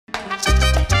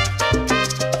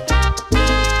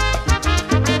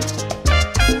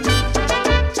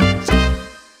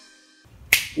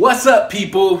What's up,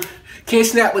 people? Can't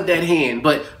snap with that hand,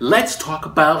 but let's talk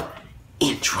about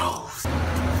intros.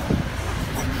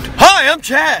 Hi, I'm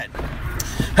Chad.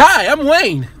 Hi, I'm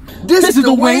Wayne. This is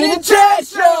the Wayne and Chad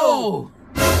Show.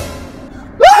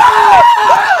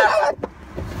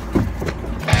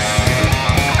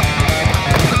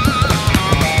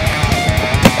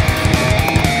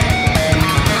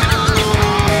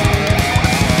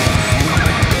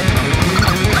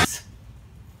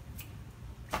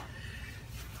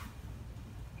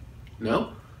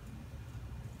 No?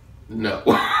 No.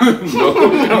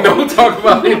 No talk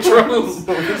about intros.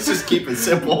 Let's just keep it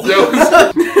simple.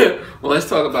 Well, let's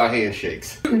talk about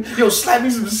handshakes. Yo, slap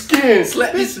me some skin.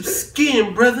 Slap me some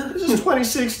skin, brother. This is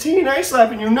 2016. I ain't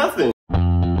slapping you nothing. Yo,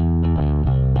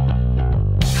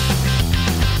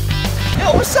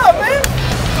 what's up, man?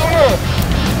 What's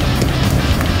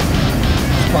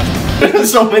going on?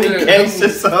 So many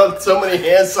gangsters, so many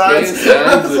hand signs.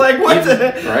 I was like, what the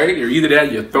heck? Right? Or either that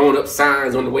or you're throwing up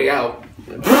signs on the way out.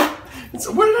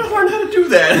 So where did I learn how to do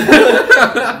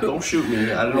that? Don't shoot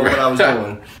me. I don't know what I was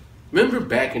doing. Remember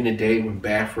back in the day when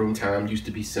bathroom time used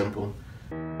to be simple?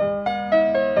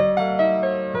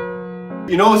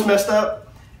 You know what's messed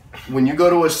up? When you go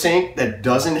to a sink that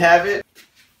doesn't have it.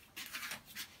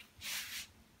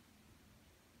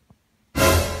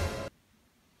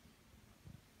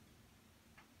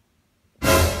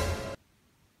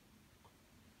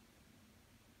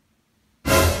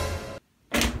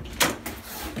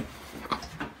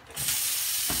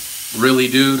 Really,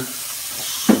 dude?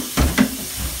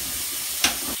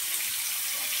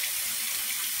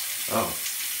 Oh.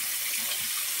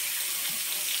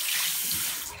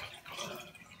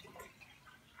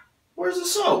 Where's the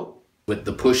soap? With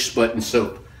the push button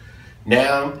soap.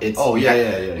 Now it's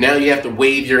yeah. Now you have to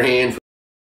wave your hand.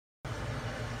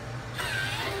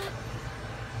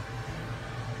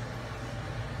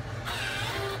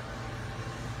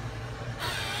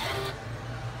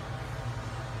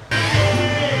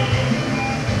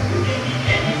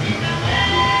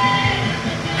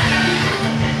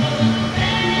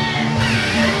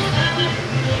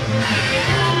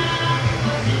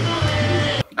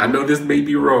 I know this may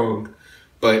be wrong,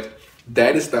 but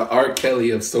that is the R. Kelly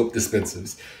of soap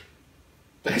dispensers.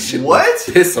 That shit what?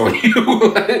 Piss on you.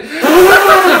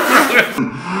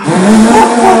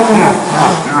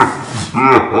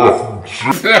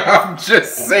 I'm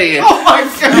just saying. Oh my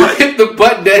god! You hit the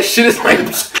button, that shit is like,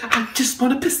 I just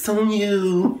want to piss on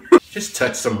you. Just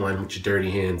touch someone with your dirty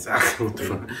hands. This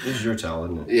is your towel,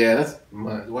 isn't it? Yeah, that's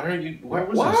my. Why are you? Why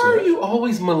this, are you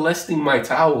always molesting my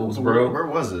towels, bro? Where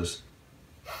was this?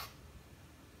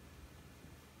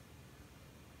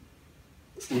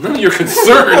 None of your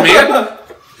concern, man.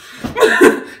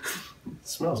 It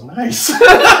smells nice.